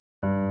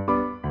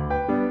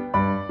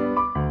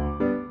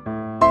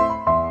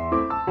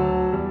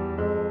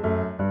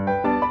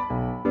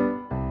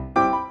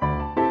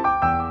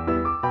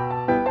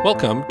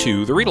Welcome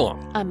to The Read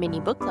Along, A mini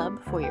book club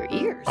for your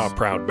ears. a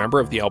proud member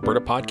of the Alberta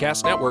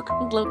Podcast Network.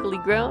 Locally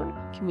grown,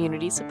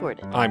 community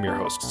supported. I'm your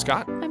host,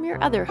 Scott, I'm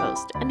your other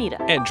host,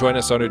 Anita. and join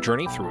us on a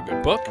journey through a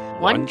good book,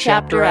 One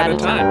chapter at a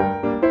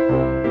time.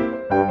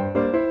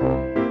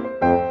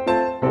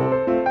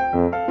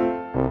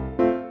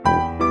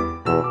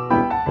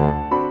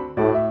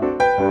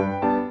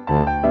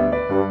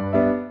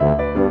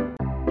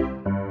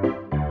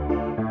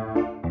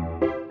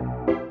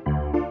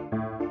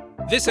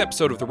 This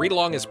episode of The Read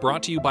Along is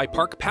brought to you by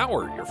Park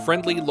Power, your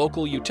friendly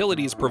local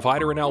utilities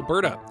provider in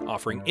Alberta,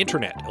 offering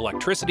internet,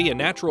 electricity, and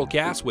natural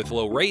gas with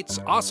low rates,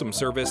 awesome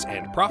service,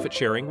 and profit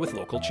sharing with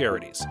local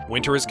charities.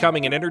 Winter is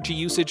coming and energy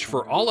usage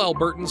for all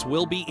Albertans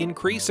will be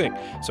increasing,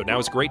 so now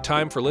is a great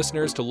time for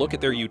listeners to look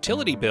at their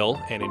utility bill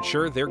and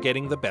ensure they're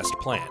getting the best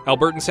plan.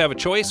 Albertans have a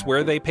choice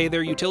where they pay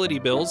their utility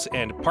bills,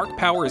 and Park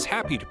Power is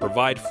happy to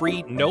provide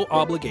free, no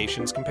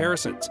obligations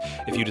comparisons.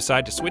 If you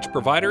decide to switch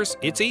providers,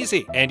 it's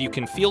easy, and you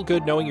can feel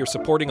good knowing you're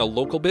supporting a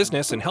local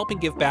business and helping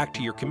give back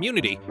to your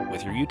community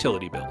with your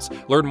utility bills.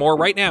 Learn more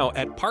right now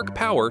at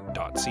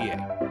parkpower.ca.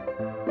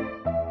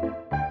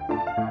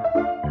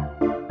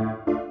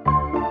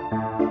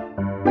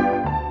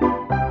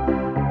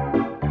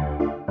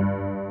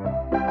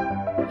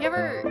 You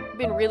ever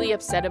been really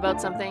upset about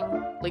something?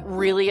 Like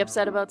really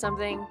upset about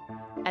something?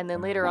 And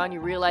then later on you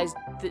realize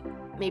that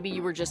maybe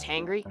you were just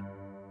hangry?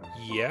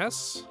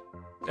 Yes?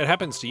 It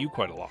happens to you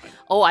quite a lot.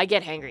 Oh, I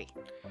get hangry.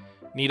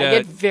 I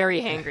get very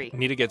hangry.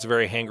 Nita gets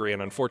very hangry,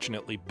 and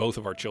unfortunately, both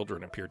of our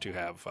children appear to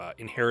have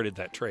inherited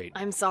that trait.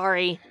 I'm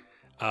sorry.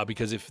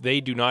 Because if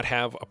they do not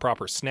have a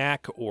proper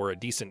snack or a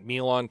decent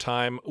meal on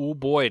time, oh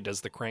boy,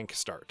 does the crank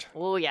start.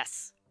 Oh,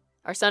 yes.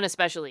 Our son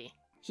especially.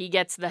 He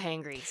gets the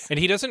hangries. And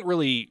he doesn't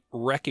really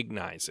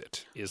recognize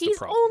it, is the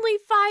problem. He's only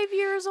 5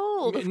 years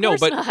old. Of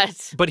course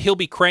not. But he'll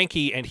be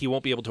cranky, and he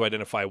won't be able to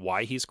identify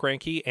why he's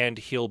cranky, and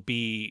he'll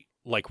be,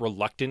 like,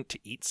 reluctant to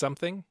eat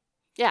something.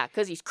 Yeah,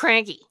 because he's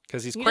cranky. He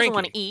doesn't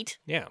want to eat.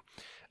 Yeah.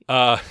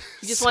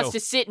 He just wants to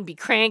sit and be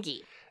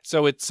cranky.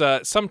 So it's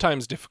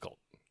sometimes difficult.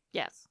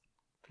 Yes.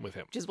 With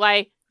him. Which is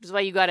why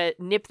you got to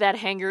nip that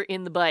hanger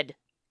in the bud.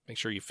 Make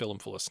sure you fill him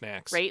full of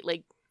snacks. Right?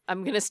 Like,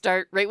 I'm going to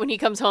start right when he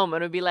comes home.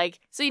 I'm going to be like,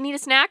 so you need a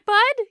snack, bud?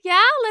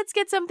 Yeah? Let's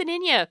get something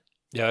in you.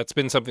 Yeah, that's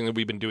been something that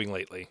we've been doing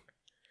lately,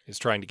 is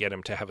trying to get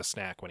him to have a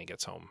snack when he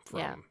gets home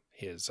from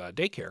his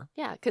daycare.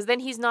 Yeah, because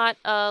then he's not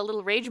a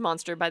little rage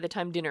monster by the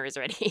time dinner is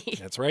ready.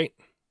 That's right.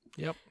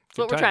 Yep. That's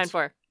what we're trying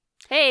for.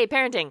 Hey,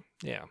 parenting.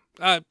 Yeah.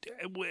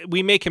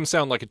 We make him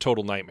sound like a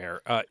total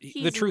nightmare.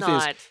 The truth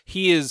is,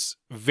 he is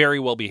very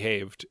well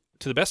behaved,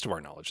 to the best of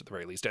our knowledge, at the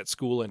very least, at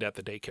school and at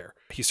the daycare.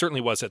 He certainly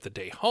was at the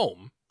day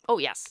home. Oh,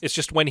 yes. It's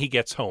just when he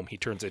gets home, he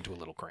turns into a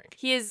little crank.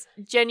 He is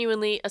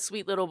genuinely a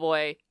sweet little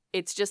boy.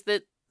 It's just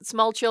that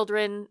small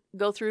children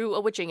go through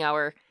a witching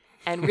hour.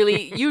 And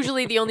really,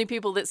 usually the only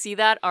people that see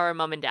that are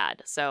mom and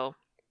dad. So,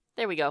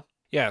 there we go.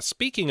 Yeah,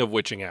 speaking of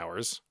witching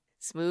hours.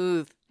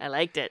 Smooth. I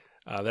liked it.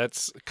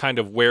 That's kind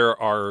of where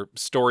our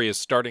story is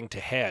starting to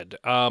head.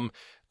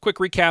 Quick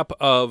recap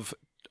of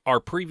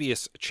our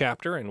previous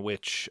chapter in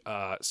which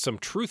some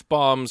truth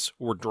bombs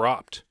were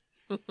dropped.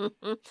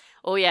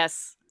 Oh,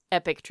 yes.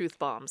 Epic truth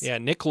bombs. Yeah,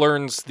 Nick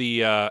learns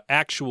the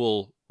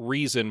actual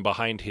reason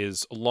behind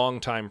his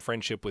longtime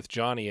friendship with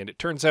Johnny, and it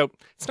turns out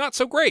it's not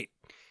so great.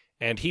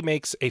 And he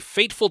makes a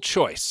fateful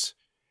choice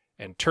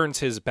and turns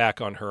his back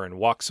on her and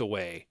walks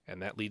away.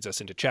 And that leads us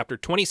into chapter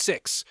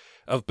 26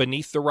 of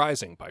Beneath the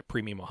Rising by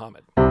Premi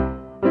Mohammed.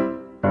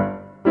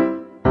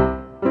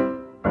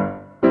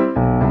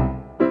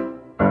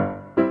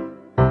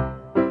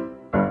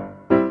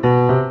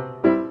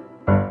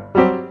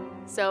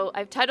 So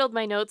I've titled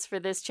my notes for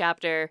this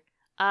chapter,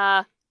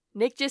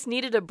 Nick just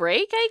needed a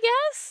break, I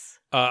guess?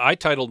 I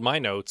titled my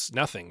notes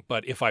nothing,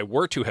 but if I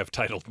were to have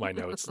titled my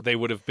notes, they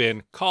would have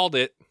been called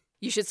it.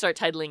 You should start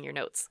titling your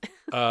notes.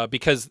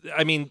 Because,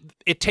 I mean,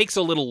 it takes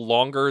a little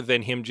longer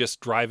than him just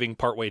driving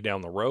partway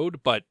down the road,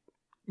 but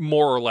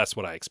more or less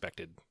what I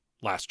expected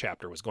last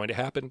chapter was going to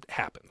happen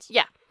happens.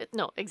 Yeah,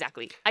 no,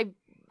 exactly.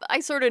 I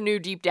sort of knew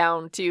deep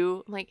down,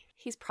 too. I'm like,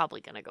 he's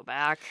probably going to go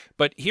back.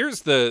 But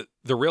here's the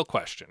real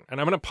question, and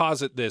I'm going to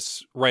posit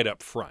this right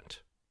up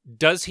front.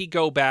 Does he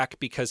go back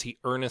because he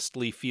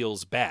earnestly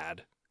feels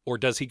bad, or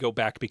does he go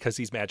back because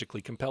he's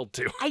magically compelled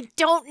to? I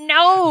don't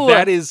know.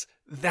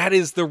 That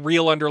is the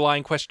real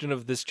underlying question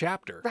of this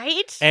chapter.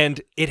 Right? And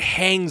it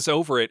hangs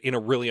over it in a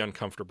really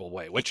uncomfortable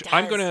way, which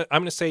I'm going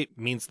to say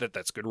means that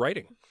that's good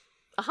writing.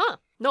 Uh-huh.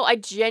 No, I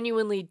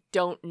genuinely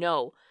don't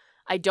know.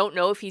 I don't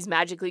know if he's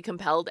magically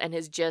compelled and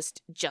has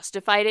just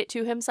justified it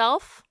to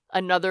himself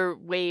another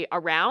way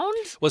around.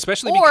 Well,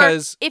 especially or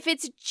because if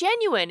it's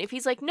genuine, if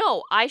he's like,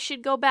 no, I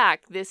should go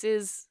back. This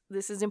is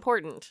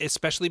important.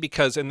 Especially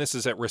because, and this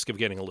is at risk of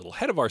getting a little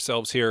ahead of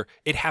ourselves here,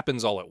 it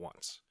happens all at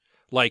once.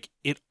 Like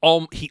he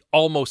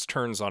almost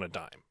turns on a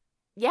dime.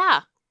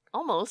 Yeah,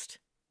 almost.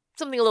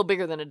 Something a little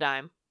bigger than a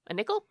dime. A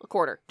nickel? A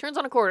quarter. Turns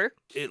on a quarter.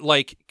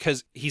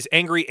 Because he's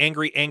angry.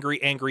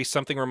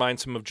 Something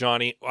reminds him of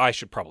Johnny. I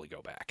should probably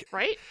go back.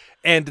 Right?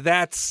 And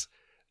that's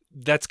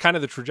that's kind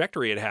of the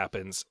trajectory it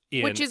happens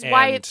in. Which is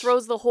why it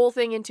throws the whole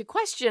thing into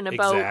question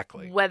about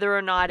whether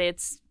or not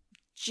it's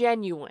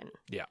genuine.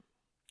 Yeah.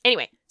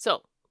 Anyway,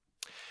 so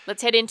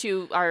let's head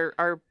into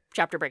our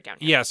chapter breakdown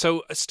here. Yeah,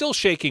 so still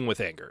shaking with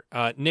anger,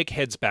 Nick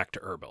heads back to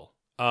Erbil.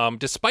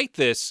 Despite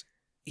this,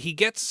 he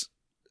gets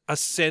a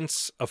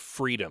sense of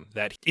freedom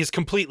that is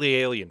completely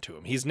alien to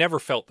him. He's never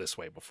felt this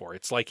way before.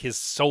 It's like his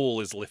soul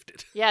is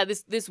lifted. Yeah,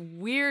 this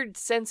weird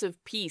sense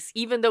of peace,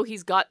 even though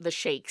he's got the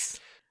shakes.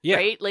 Yeah.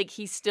 Right? Like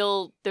he's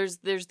still, there's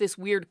this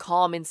weird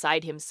calm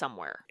inside him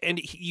somewhere. And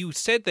you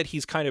said that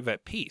he's kind of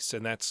at peace,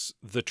 and that's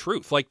the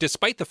truth. Like,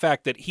 despite the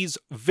fact that he's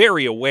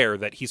very aware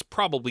that he's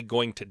probably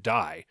going to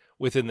die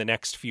within the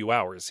next few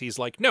hours, he's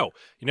like, no,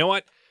 you know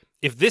what?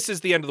 If this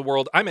is the end of the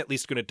world, I'm at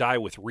least going to die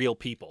with real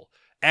people,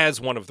 as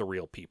one of the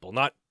real people,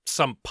 not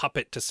some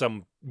puppet to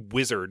some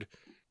wizard.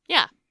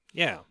 Yeah.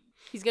 Yeah.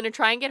 He's going to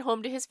try and get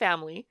home to his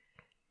family.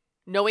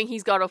 Knowing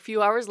he's got a few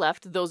hours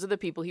left, those are the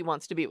people he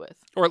wants to be with.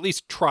 Or at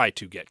least try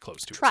to get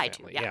close to his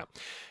family. Yeah.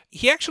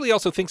 He actually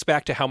also thinks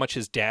back to how much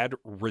his dad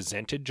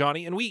resented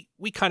Johnny, and we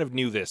kind of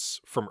knew this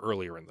from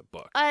earlier in the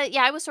book.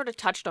 Yeah, I was sort of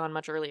touched on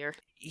much earlier.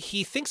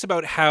 He thinks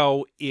about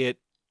how it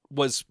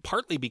was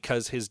partly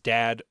because his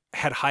dad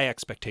had high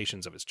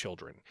expectations of his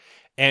children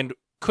and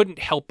couldn't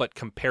help but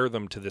compare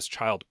them to this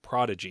child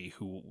prodigy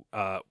who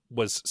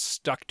was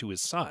stuck to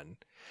his son.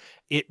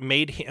 It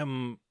made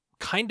him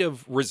kind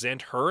of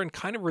resent her and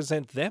kind of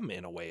resent them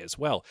in a way as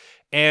well.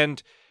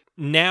 And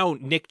now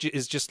Nick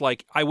is just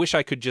like, I wish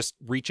I could just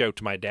reach out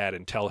to my dad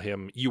and tell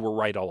him, you were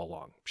right all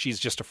along. She's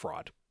just a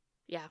fraud.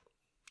 Yeah.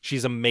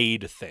 She's a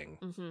made thing.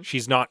 Mm-hmm.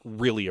 She's not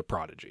really a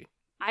prodigy.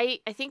 I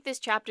think this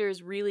chapter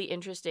is really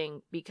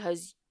interesting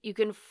because you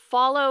can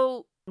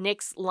follow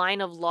Nick's line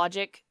of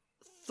logic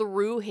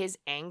through his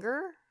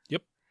anger.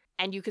 Yep.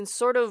 And you can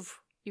sort of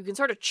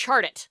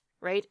chart it,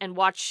 right? And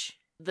watch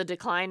the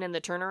decline and the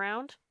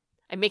turnaround.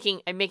 I'm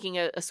making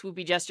a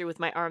swoopy gesture with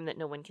my arm that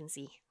no one can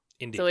see.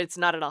 Indeed. So it's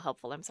not at all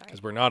helpful. I'm sorry.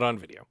 Because we're not on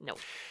video. No.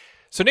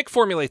 So Nick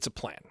formulates a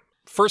plan.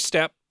 First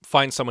step,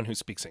 find someone who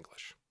speaks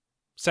English.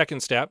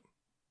 Second step,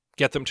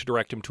 get them to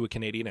direct him to a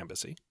Canadian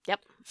embassy.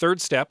 Yep.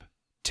 Third step,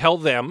 tell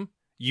them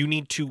you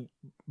need to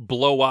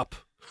blow up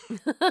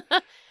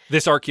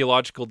this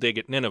archaeological dig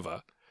at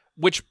Nineveh,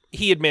 which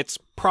he admits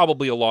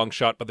probably a long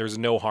shot, but there's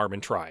no harm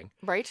in trying.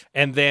 Right.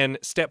 And then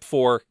step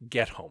 4,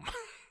 get home.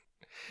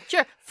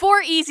 Sure.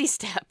 4 easy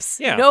steps.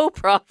 Yeah. No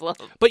problem.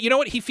 But you know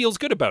what? He feels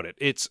good about it.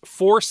 It's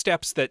 4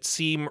 steps that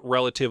seem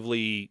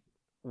relatively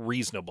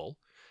reasonable.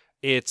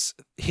 It's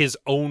his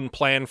own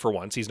plan for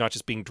once. He's not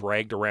just being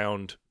dragged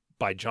around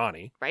by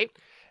Johnny. Right.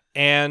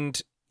 And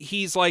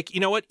he's like, you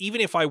know what? Even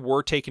if I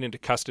were taken into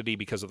custody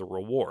because of the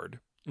reward,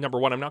 number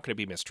 1, I'm not going to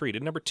be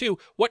mistreated. Number 2,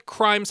 what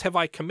crimes have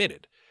I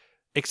committed?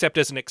 Except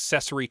as an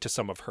accessory to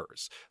some of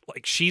hers.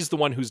 Like, she's the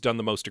one who's done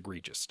the most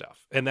egregious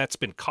stuff. And that's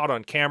been caught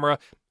on camera.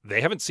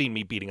 They haven't seen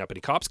me beating up any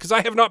cops because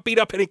I have not beat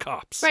up any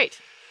cops. Right.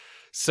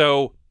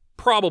 So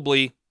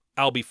probably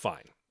I'll be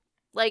fine.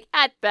 Like,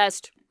 at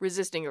best,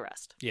 resisting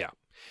arrest. Yeah.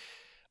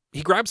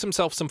 He grabs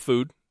himself some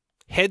food,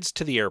 heads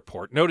to the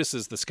airport,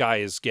 notices the sky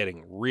is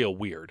getting real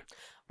weird.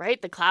 Right?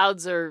 The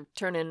clouds are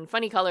turning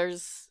funny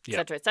colors,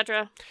 etc.,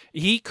 etc.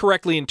 He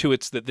correctly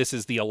intuits that this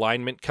is the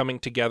alignment coming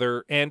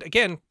together, and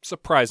again,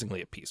 surprisingly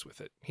at peace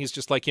with it. He's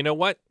just like, you know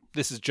what?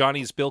 This is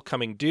Johnny's bill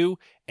coming due,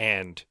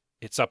 and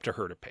it's up to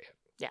her to pay it.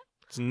 Yeah.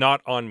 It's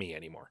not on me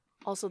anymore.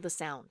 Also the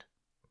sound.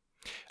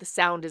 The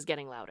sound is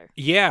getting louder.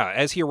 Yeah,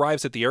 as he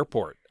arrives at the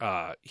airport,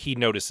 he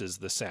notices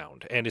the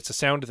sound, and it's a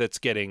sound that's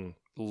getting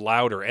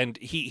louder, and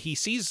he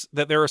sees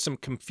that there are some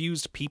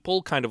confused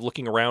people kind of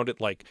looking around at,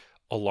 like,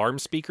 alarm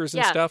speakers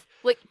and stuff.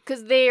 Like,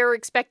 because they are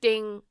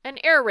expecting an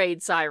air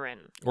raid siren.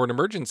 Or an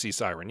emergency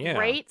siren, yeah.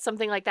 Right?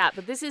 Something like that.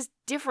 But this is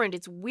different.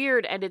 It's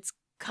weird, and it's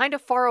kind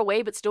of far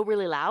away, but still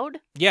really loud.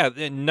 Yeah,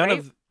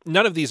 none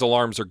of these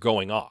alarms are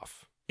going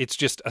off. It's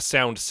just a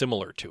sound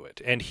similar to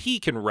it. And he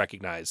can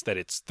recognize that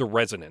it's the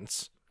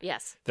resonance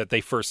that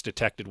they first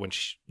detected when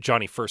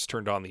Johnny first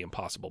turned on the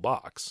impossible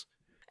box.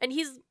 And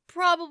he's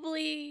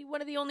probably one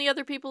of the only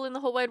other people in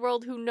the whole wide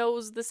world who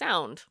knows the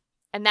sound.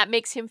 And that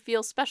makes him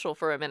feel special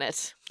for a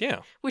minute. Yeah.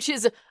 Which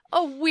is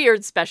a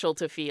weird special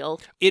to feel.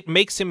 It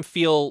makes him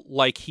feel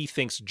like he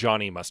thinks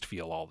Johnny must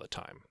feel all the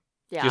time.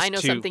 Yeah, I know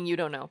something you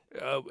don't know.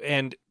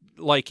 And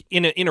like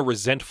in a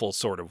resentful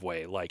sort of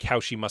way, like how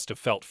she must have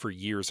felt for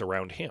years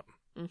around him.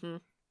 Mm-hmm.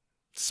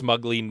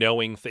 Smugly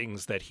knowing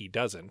things that he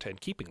doesn't and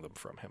keeping them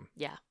from him.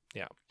 Yeah.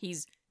 Yeah.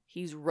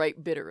 He's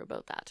right bitter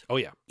about that. Oh,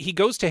 yeah. He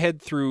goes to head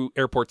through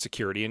airport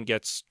security and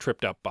gets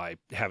tripped up by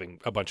having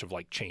a bunch of,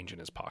 like, change in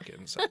his pocket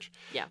and such.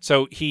 Yeah.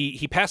 So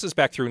he passes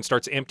back through and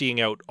starts emptying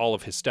out all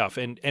of his stuff.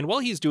 And while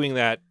he's doing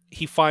that,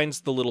 he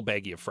finds the little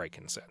baggie of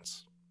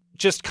frankincense.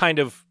 Just kind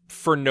of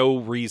for no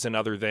reason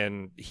other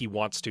than he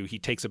wants to. He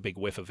takes a big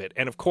whiff of it.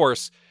 And, of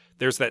course,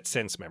 there's that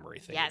sense memory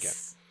thing again.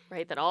 Yes.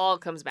 Right, that all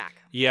comes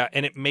back. Yeah,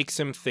 and it makes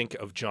him think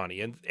of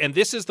Johnny. And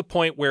this is the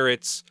point where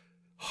it's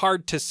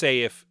hard to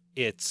say if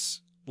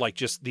it's like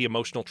just the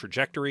emotional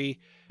trajectory,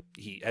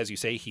 as you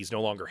say, he's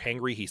no longer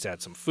hangry. He's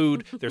had some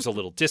food. There's a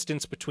little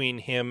distance between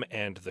him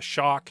and the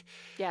shock.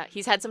 Yeah,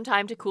 he's had some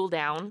time to cool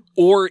down.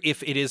 Or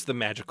if it is the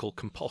magical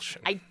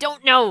compulsion. I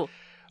don't know.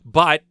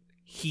 But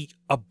he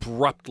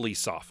abruptly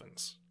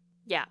softens.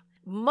 Yeah.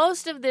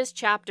 Most of this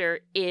chapter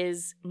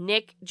is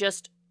Nick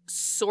just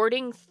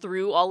sorting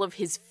through all of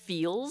his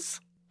feels.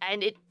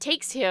 And it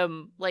takes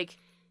him, like,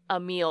 a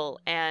meal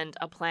and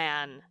a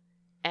plan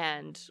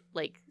and,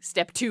 like,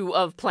 step 2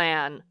 of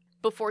plan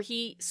before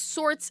he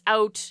sorts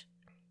out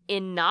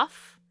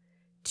enough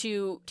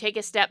to take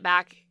a step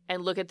back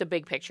and look at the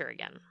big picture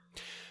again.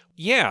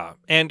 Yeah,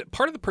 and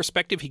part of the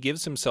perspective he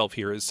gives himself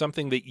here is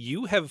something that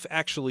you have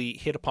actually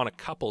hit upon a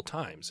couple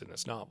times in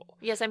this novel.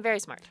 Yes, I'm very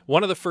smart.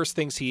 One of the first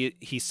things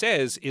he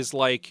says is,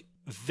 like,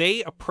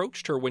 they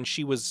approached her when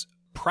she was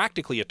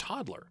practically a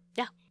toddler.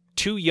 Yeah.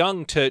 Too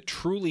young to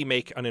truly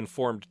make an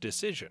informed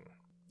decision.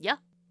 Yeah.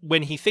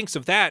 When he thinks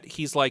of that,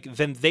 he's like,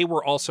 then they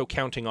were also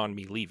counting on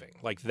me leaving.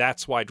 Like,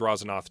 that's why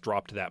Drozanoth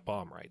dropped that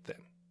bomb right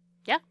then.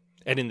 Yeah.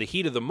 And in the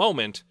heat of the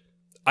moment,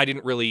 I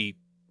didn't really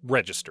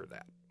register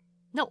that.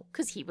 No,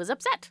 because he was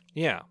upset.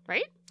 Yeah.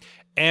 Right?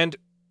 And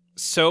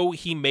so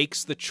he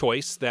makes the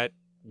choice that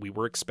we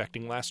were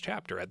expecting last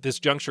chapter. At this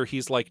juncture,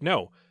 he's like,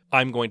 no,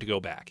 I'm going to go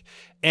back.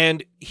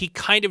 And he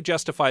kind of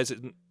justifies it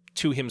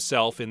to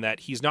himself in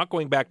that he's not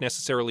going back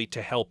necessarily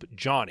to help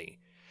Johnny.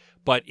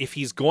 But if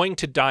he's going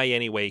to die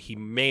anyway, he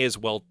may as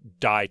well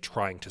die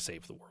trying to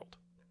save the world.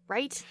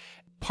 Right.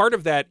 Part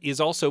of that is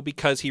also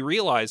because he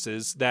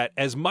realizes that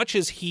as much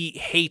as he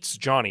hates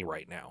Johnny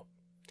right now,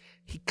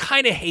 he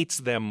kind of hates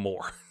them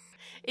more.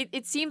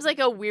 It seems like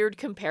a weird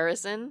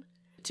comparison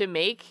to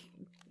make,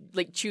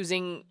 like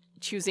choosing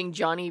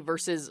Johnny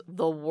versus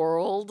the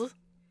world.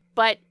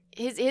 But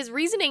his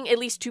reasoning, at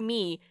least to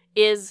me,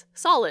 is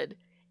solid.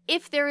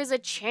 If there is a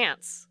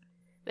chance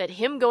that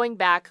him going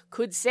back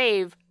could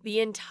save the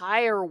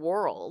entire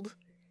world,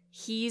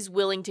 he's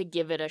willing to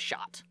give it a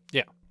shot.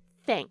 Yeah.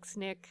 Thanks,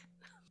 Nick.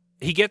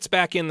 He gets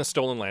back in the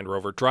stolen Land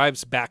Rover,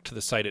 drives back to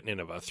the site at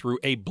Nineveh through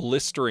a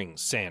blistering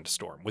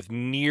sandstorm with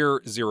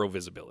near zero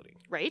visibility.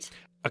 Right.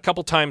 A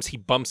couple times he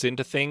bumps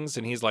into things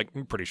and he's like,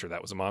 I'm pretty sure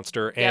that was a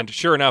monster. Yep. And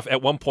sure enough,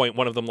 at one point,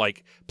 one of them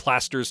like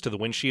plasters to the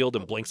windshield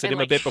and blinks at And, him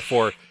like, a bit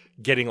before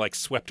getting like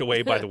swept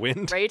away by the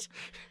wind. Right.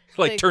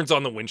 Like turns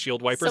on the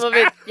windshield wipers. Some of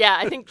it, yeah,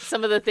 I think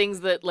some of the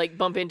things that like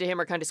bump into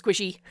him are kind of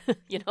squishy,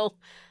 you know?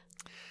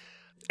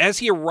 As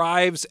he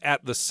arrives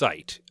at the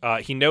site,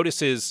 he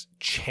notices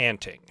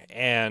chanting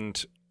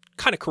and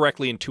kind of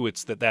correctly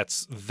intuits that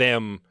that's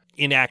them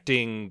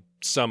enacting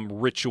some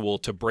ritual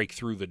to break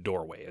through the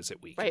doorway as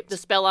it weakens. Right, the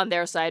spell on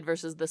their side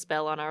versus the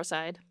spell on our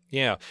side.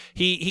 Yeah.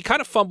 He kind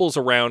of fumbles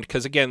around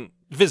because, again,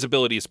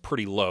 visibility is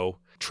pretty low,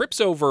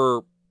 trips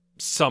over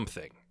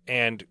something,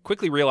 and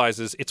quickly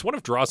realizes it's one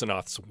of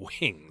Drozanoth's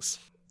wings.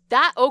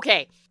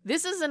 Okay,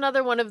 this is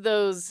another one of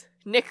those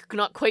Nick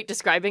not quite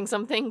describing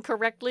something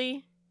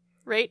correctly,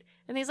 right?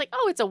 And he's like,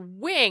 oh, it's a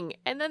wing.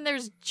 And then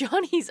there's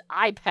Johnny's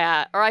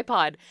iPod.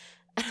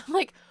 And I'm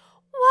like,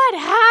 what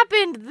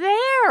happened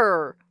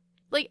there?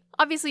 Like,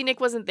 obviously Nick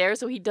wasn't there,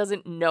 so he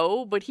doesn't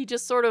know, but he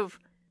just sort of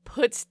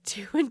puts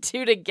 2 and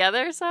 2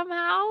 together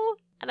somehow.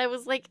 And I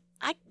was like,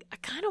 I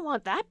kind of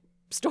want that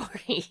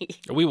story.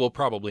 We will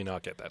probably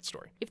not get that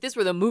story. If this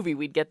were the movie,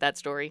 we'd get that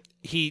story.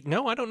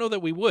 No, I don't know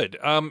that we would.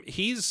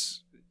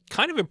 He's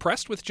kind of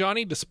impressed with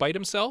Johnny, despite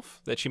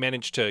himself, that she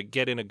managed to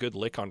get in a good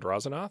lick on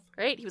Drozanoth.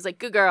 Right? He was like,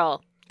 good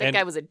girl. That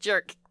guy was a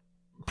jerk.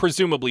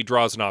 Presumably,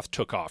 Drozanoth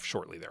took off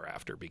shortly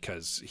thereafter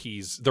because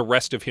the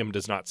rest of him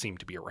does not seem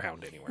to be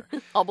around anywhere.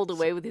 Hobbled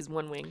away with his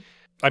one wing.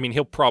 I mean,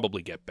 he'll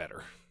probably get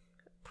better.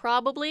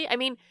 Probably. I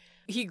mean,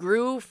 he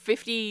grew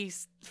 50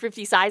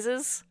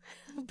 sizes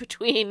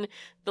between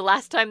the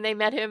last time they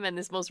met him and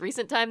this most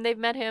recent time they've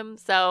met him.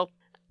 So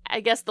I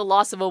guess the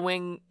loss of a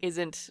wing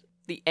isn't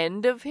the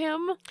end of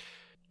him.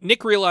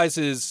 Nick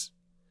realizes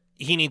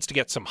he needs to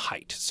get some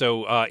height.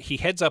 So he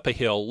heads up a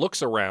hill,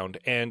 looks around,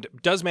 and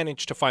does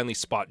manage to finally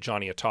spot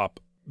Johnny atop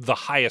the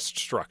highest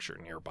structure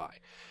nearby.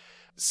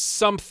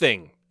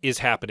 Something is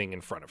happening in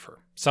front of her.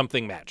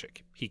 Something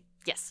magic. He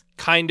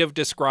kind of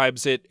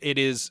describes it. It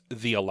is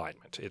the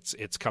alignment.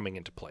 It's coming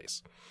into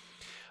place.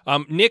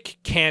 Nick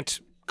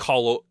can't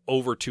call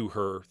over to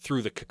her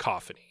through the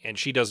cacophony, and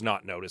she does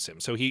not notice him.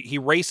 So he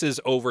races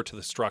over to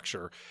the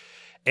structure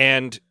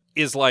and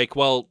is like,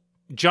 well,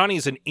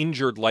 Johnny's an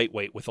injured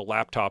lightweight with a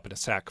laptop and a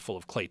sack full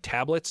of clay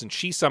tablets, and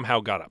she somehow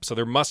got up, so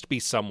there must be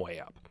some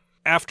way up.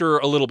 After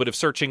a little bit of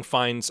searching,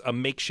 finds a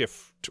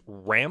makeshift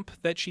ramp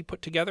that she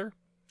put together.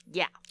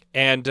 Yeah.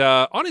 And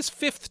on his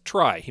 5th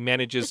try, he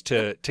manages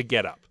to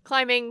get up.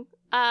 Climbing,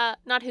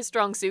 not his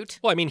strong suit.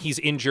 Well, I mean, he's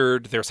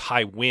injured, there's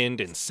high wind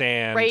and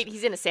sand. Right,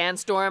 he's in a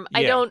sandstorm.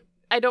 Yeah.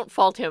 I don't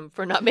fault him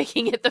for not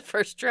making it the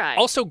first try.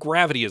 Also,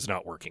 gravity is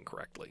not working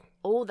correctly.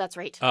 Oh, that's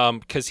right.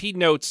 Because he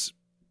notes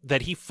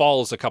that he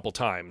falls a couple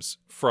times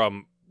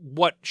from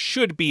what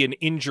should be an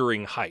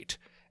injuring height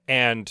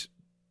and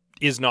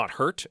is not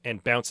hurt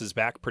and bounces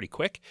back pretty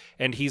quick.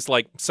 And he's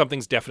like,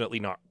 something's definitely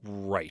not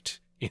right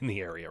in the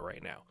area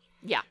right now.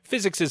 Yeah.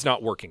 Physics is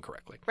not working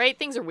correctly. Right?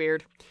 Things are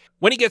weird.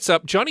 When he gets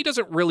up, Johnny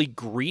doesn't really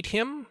greet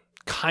him,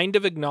 kind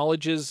of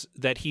acknowledges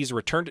that he's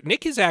returned.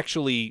 Nick is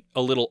actually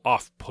a little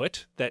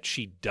off-put that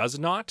she does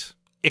not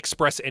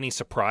express any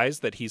surprise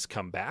that he's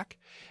come back.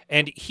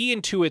 And he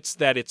intuits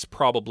that it's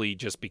probably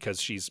just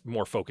because she's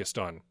more focused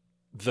on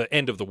the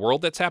end of the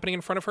world that's happening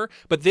in front of her.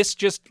 But this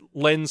just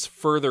lends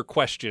further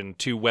question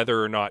to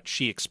whether or not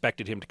she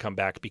expected him to come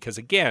back because,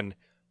 again,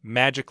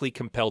 magically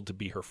compelled to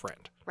be her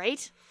friend.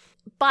 Right?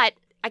 But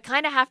I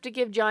kind of have to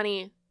give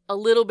Johnny a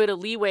little bit of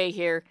leeway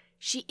here.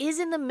 She is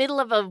in the middle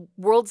of a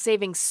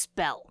world-saving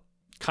spell.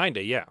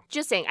 Kinda, yeah.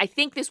 Just saying, I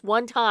think this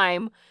one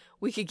time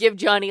we could give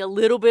Johnny a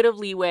little bit of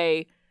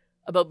leeway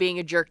about being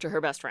a jerk to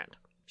her best friend.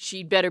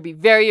 She'd better be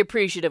very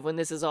appreciative when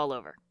this is all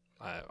over.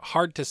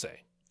 Hard to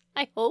say.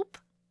 I hope.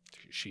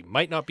 She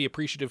might not be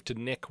appreciative to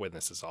Nick when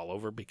this is all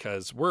over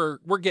because we're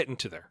getting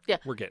to there. Yeah.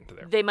 We're getting to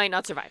there. They might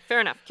not survive.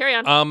 Fair enough. Carry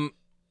on.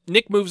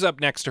 Nick moves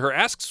up next to her,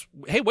 asks,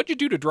 hey, what'd you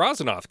do to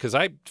Drozanoth? Because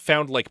I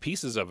found, like,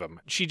 pieces of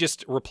him. She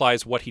just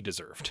replies what he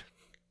deserved.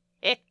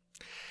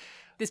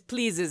 This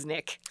pleases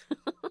Nick.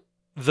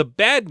 The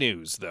bad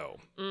news, though,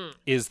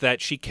 is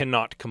that she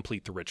cannot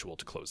complete the ritual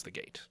to close the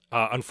gate.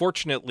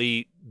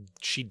 Unfortunately,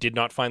 she did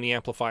not find the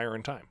amplifier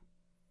in time.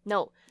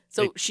 No.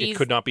 So it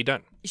could not be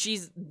done.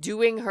 She's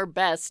doing her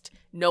best,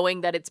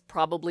 knowing that it's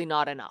probably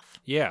not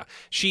enough. Yeah.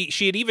 She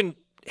had even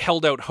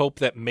held out hope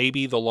that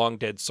maybe the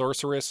long-dead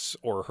sorceress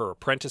or her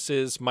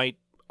apprentices might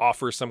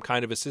offer some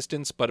kind of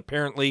assistance, but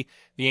apparently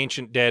the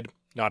ancient dead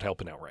not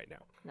helping out right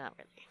now. Not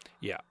really.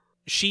 Yeah.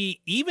 She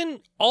even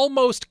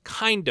almost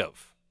kind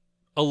of,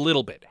 a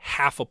little bit,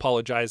 half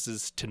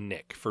apologizes to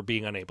Nick for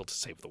being unable to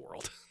save the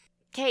world.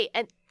 Okay,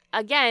 and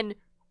again,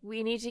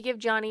 we need to give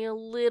Johnny a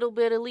little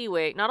bit of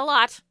leeway. Not a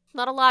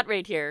lot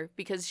right here,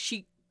 because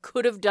she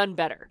could have done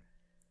better.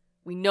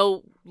 We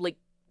know,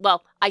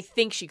 I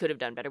think she could have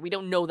done better. We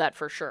don't know that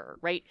for sure,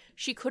 right?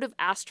 She could have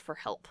asked for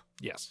help.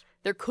 Yes.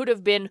 There could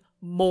have been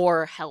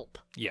more help.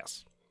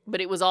 Yes.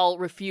 But it was all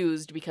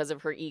refused because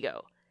of her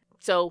ego.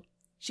 So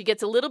she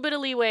gets a little bit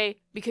of leeway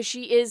because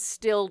she is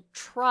still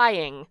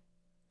trying.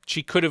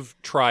 She could have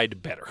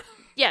tried better.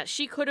 Yeah,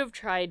 she could have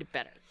tried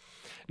better.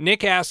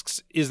 Nick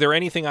asks, is there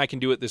anything I can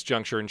do at this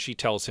juncture? And she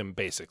tells him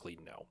basically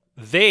no.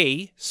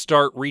 They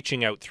start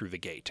reaching out through the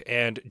gate,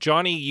 and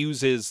Johnny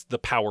uses the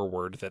power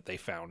word that they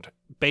found,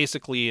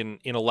 basically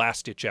in a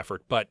last-ditch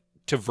effort, but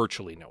to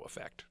virtually no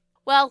effect.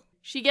 Well,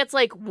 she gets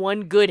like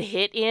one good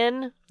hit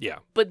in, Yeah.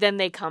 but then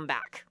they come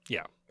back.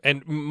 Yeah.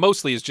 And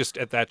mostly is just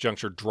at that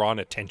juncture drawn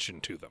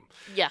attention to them.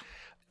 Yeah.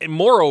 And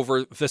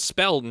moreover, the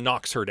spell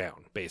knocks her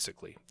down,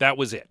 basically. That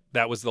was it.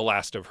 That was the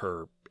last of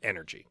her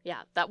energy.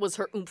 Yeah, that was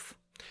her oomph.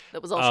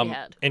 That was all she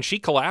had. And she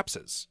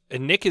collapses.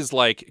 And Nick is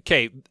like,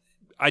 okay,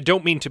 I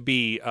don't mean to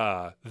be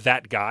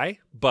that guy,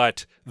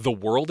 but the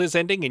world is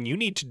ending and you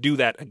need to do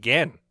that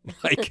again,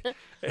 like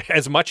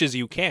as much as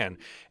you can.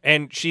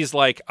 And she's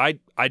like, I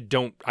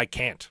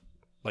can't.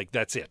 Like,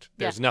 that's it.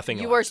 There's nothing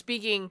else. You are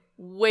speaking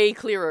way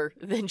clearer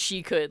than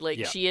she could.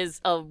 Like, she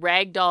is a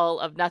rag doll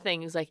of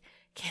nothing who's like,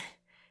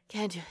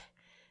 can't do it.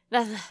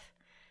 Nothing.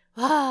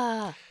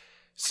 Ah.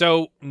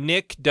 So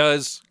Nick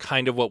does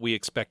kind of what we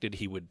expected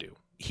he would do.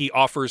 He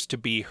offers to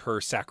be her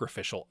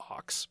sacrificial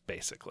ox,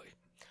 basically.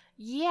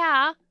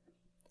 Yeah.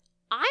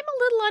 I'm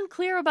a little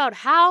unclear about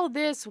how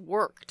this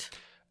worked.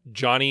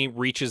 Johnny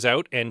reaches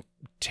out and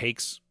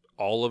takes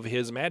all of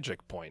his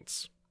magic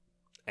points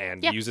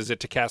and uses it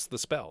to cast the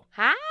spell.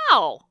 How?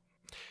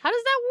 How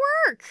does that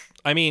work?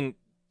 I mean,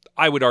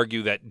 I would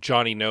argue that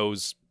Johnny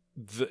knows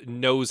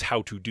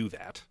how to do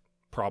that,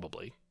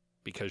 probably,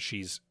 because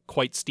she's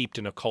quite steeped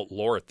in occult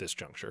lore at this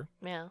juncture.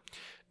 Yeah.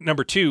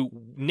 Number two,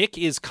 Nick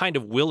is kind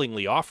of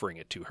willingly offering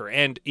it to her,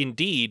 and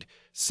indeed,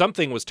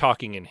 something was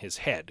talking in his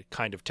head,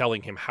 kind of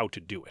telling him how to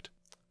do it.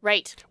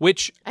 Right.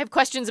 Which I have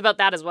questions about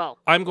that as well.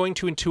 I'm going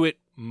to intuit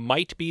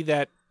might be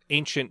that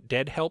ancient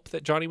dead help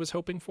that Johnny was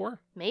hoping for.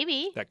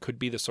 Maybe. That could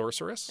be the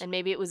sorceress. And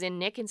maybe it was in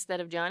Nick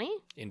instead of Johnny?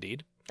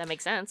 Indeed. That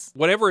makes sense.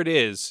 Whatever it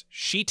is,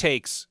 she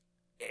takes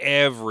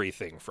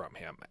everything from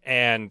him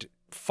and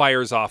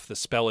fires off the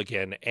spell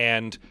again,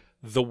 and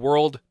the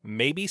world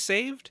may be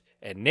saved,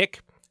 and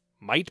Nick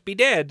might be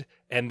dead,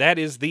 and that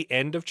is the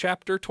end of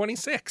chapter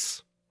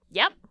 26.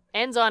 Yep.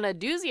 Ends on a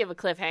doozy of a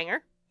cliffhanger.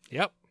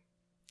 Yep.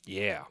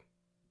 Yeah.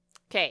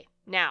 Okay,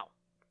 now,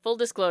 full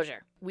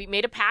disclosure. We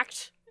made a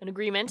pact, an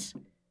agreement,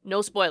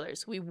 no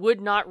spoilers. We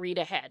would not read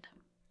ahead.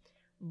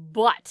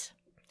 But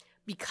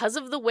because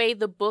of the way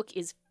the book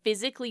is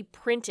physically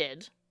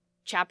printed,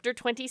 chapter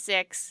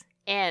 26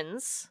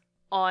 ends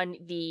on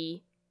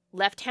the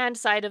left-hand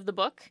side of the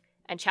book,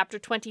 and chapter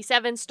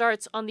 27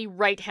 starts on the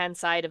right-hand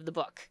side of the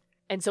book.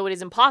 And so it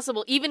is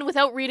impossible, even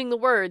without reading the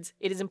words,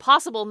 it is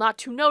impossible not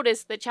to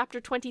notice that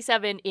chapter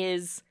 27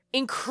 is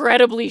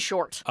incredibly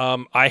short.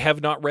 I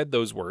have not read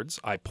those words.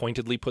 I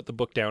pointedly put the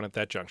book down at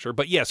that juncture.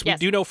 But yes, we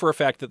do know for a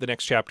fact that the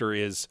next chapter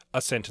is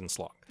a sentence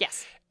long.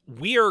 Yes.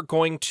 We are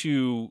going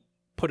to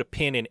put a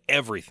pin in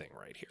everything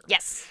right here.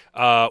 Yes.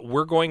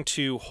 We're going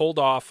to hold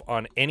off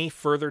on any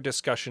further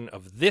discussion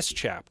of this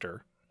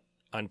chapter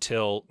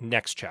until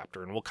next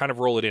chapter. And we'll kind of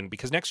roll it in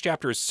because next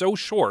chapter is so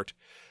short,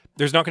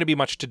 there's not going to be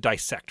much to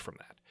dissect from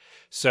that.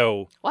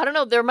 So, well, I don't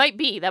know. There might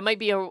be. That might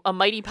be a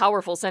mighty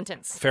powerful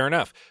sentence. Fair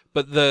enough.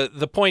 But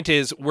the point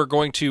is we're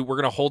going to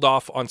hold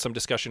off on some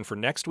discussion for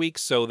next week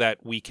so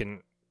that we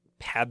can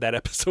pad that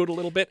episode a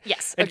little bit.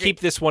 Yes. And agreed. keep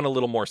this one a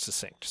little more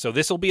succinct. So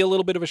this will be a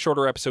little bit of a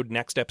shorter episode.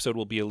 Next episode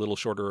will be a little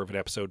shorter of an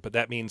episode, but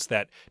that means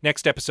that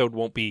next episode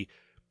won't be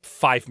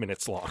 5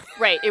 minutes long.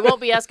 Right. It won't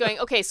be us going,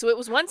 okay, so it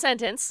was one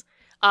sentence.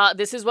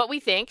 This is what we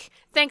think.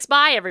 Thanks.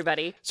 Bye,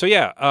 everybody. So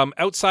yeah,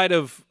 outside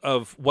of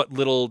what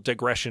little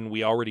digression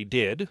we already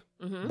did,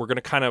 Mm-hmm. we're going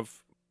to kind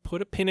of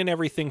put a pin in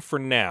everything for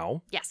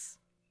now. Yes.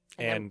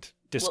 And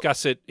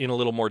discuss it in a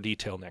little more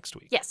detail next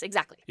week. Yes,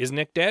 exactly. Is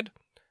Nick dead?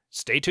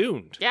 Stay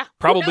tuned. Yeah.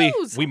 Probably Who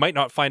knows? we might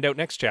not find out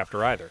next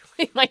chapter either.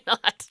 We might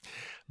not.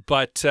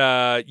 But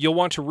you'll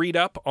want to read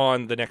up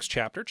on the next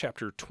chapter,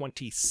 chapter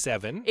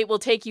 27. It will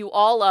take you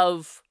all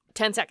of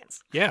 10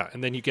 seconds. Yeah,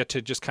 and then you get to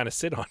just kind of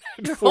sit on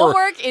it. Your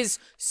homework is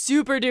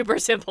super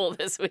duper simple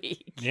this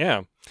week.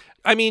 Yeah.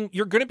 I mean,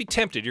 you're going to be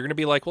tempted. You're going to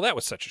be like, well, that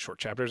was such a short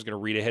chapter. I was going to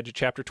read ahead to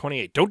chapter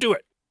 28. Don't do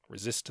it.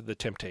 Resist the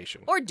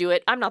temptation. Or do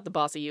it. I'm not the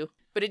boss of you.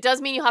 But it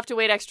does mean you have to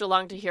wait extra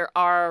long to hear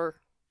our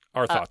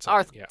thoughts on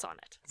on it. it. Yeah.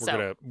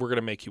 On it. We're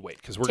gonna make you wait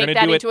because we're take going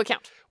to that do it. into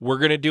account. We're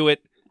going to do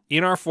it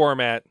in our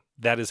format.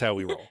 That is how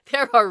we roll.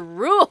 There are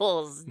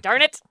rules.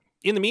 Darn it.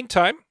 In the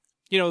meantime,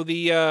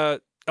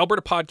 the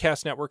Alberta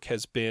Podcast Network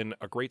has been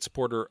a great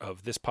supporter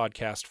of this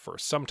podcast for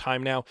some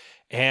time now,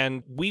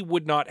 and we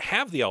would not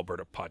have the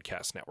Alberta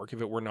Podcast Network if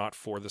it were not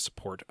for the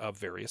support of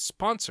various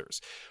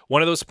sponsors.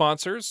 One of those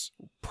sponsors,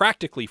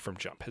 practically from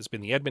jump, has been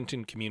the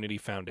Edmonton Community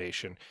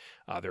Foundation.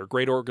 They're a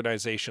great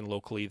organization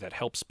locally that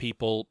helps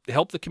people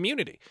help the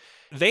community.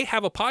 They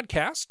have a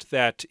podcast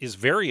that is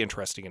very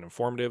interesting and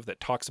informative that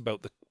talks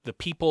about the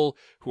people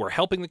who are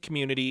helping the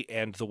community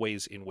and the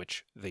ways in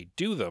which they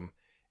do them.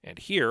 And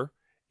here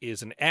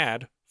is an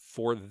ad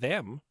for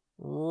them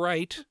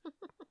right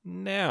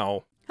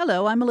now.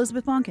 Hello, I'm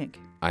Elizabeth Bonkink.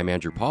 I'm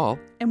Andrew Paul.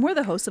 And we're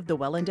the hosts of the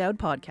Well Endowed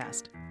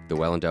Podcast. The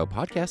Well Endowed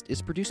Podcast is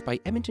produced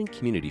by Edmonton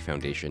Community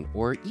Foundation,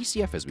 or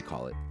ECF as we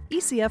call it.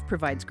 ECF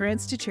provides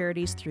grants to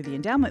charities through the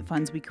endowment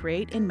funds we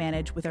create and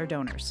manage with our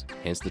donors.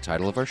 Hence the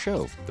title of our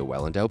show, The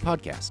Well Endowed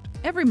Podcast.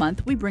 Every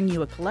month, we bring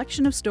you a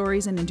collection of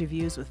stories and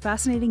interviews with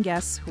fascinating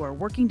guests who are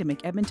working to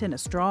make Edmonton a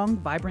strong,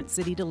 vibrant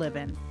city to live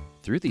in.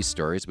 Through these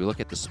stories, we look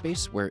at the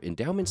space where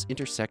endowments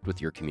intersect with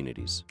your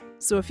communities.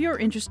 So if you're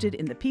interested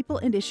in the people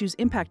and issues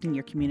impacting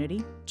your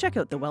community, check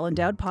out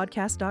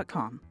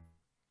thewellendowedpodcast.com.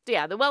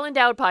 Yeah, the Well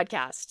Endowed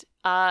Podcast.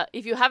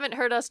 If you haven't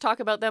heard us talk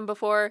about them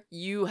before,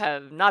 you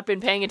have not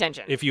been paying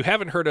attention. If you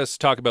haven't heard us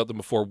talk about them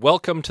before,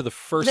 welcome to the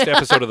first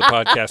episode of the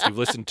podcast you've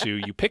listened to.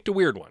 You picked a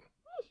weird one.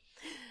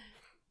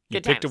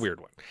 Good picked times. a weird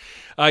one.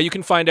 You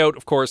can find out,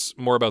 of course,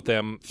 more about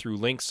them through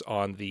links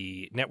on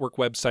the network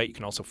website. You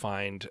can also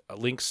find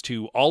links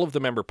to all of the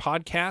member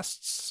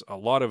podcasts, a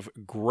lot of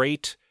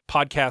great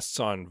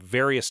podcasts on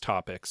various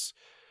topics,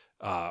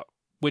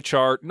 which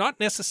are not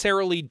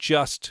necessarily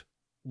just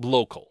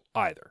local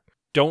either.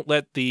 Don't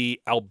let the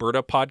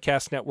Alberta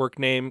Podcast Network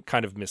name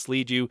kind of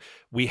mislead you.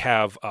 We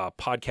have a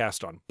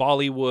podcast on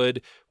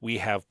Bollywood. We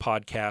have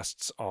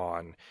podcasts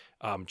on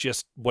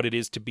just what it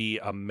is to be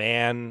a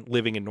man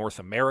living in North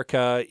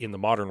America in the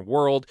modern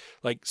world,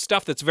 like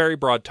stuff that's very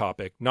broad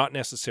topic, not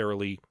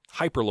necessarily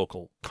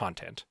hyperlocal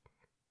content.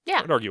 Yeah.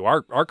 I'd argue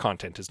our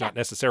content is not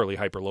necessarily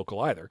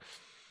hyperlocal either.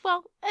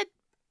 Well,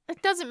 it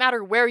doesn't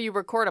matter where you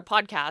record a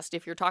podcast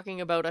if you're talking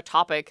about a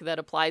topic that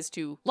applies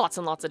to lots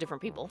and lots of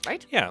different people,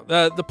 right? Yeah.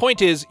 The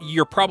point is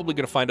you're probably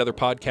going to find other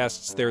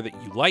podcasts there that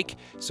you like,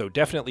 so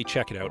definitely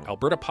check it out,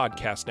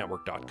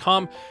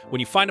 albertapodcastnetwork.com.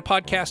 When you find a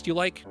podcast you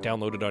like,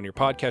 download it on your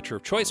podcatcher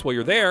of choice. While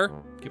you're there,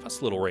 give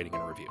us a little rating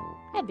and review.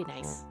 That'd be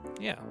nice.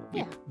 Yeah.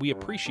 Yeah. We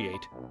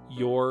appreciate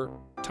your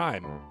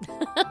time.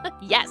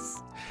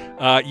 Yes.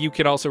 You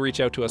can also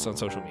reach out to us on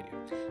social media.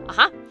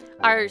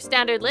 Our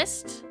standard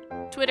list: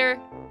 Twitter,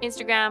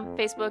 Instagram,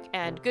 Facebook,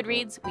 and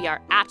Goodreads. We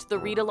are at The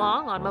Read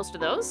Along on most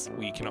of those.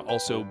 We can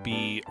also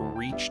be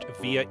reached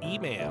via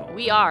email.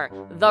 We are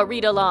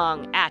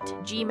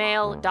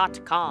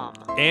thereadalong@gmail.com.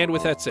 And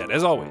with that said,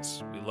 as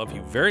always, we love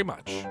you very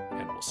much,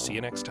 and we'll see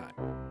you next time.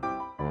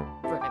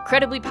 For an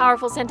incredibly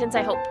powerful sentence,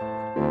 I hope.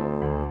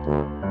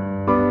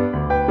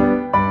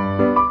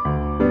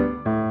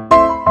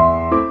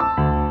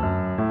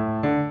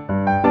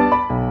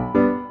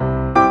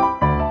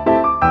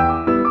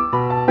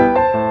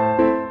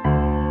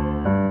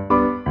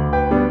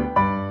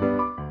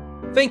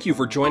 Thank you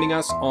for joining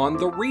us on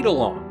The Read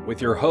Along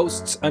with your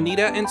hosts,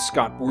 Anita and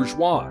Scott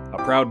Bourgeois, a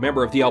proud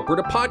member of the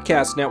Alberta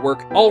Podcast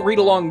Network. All Read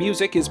Along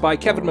music is by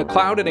Kevin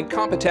MacLeod at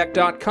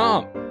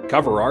Incompetech.com.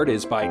 Cover art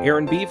is by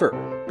Aaron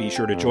Beaver. Be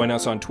sure to join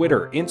us on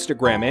Twitter,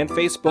 Instagram, and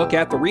Facebook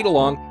at The Read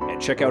Along,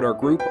 and check out our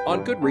group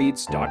on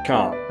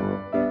Goodreads.com.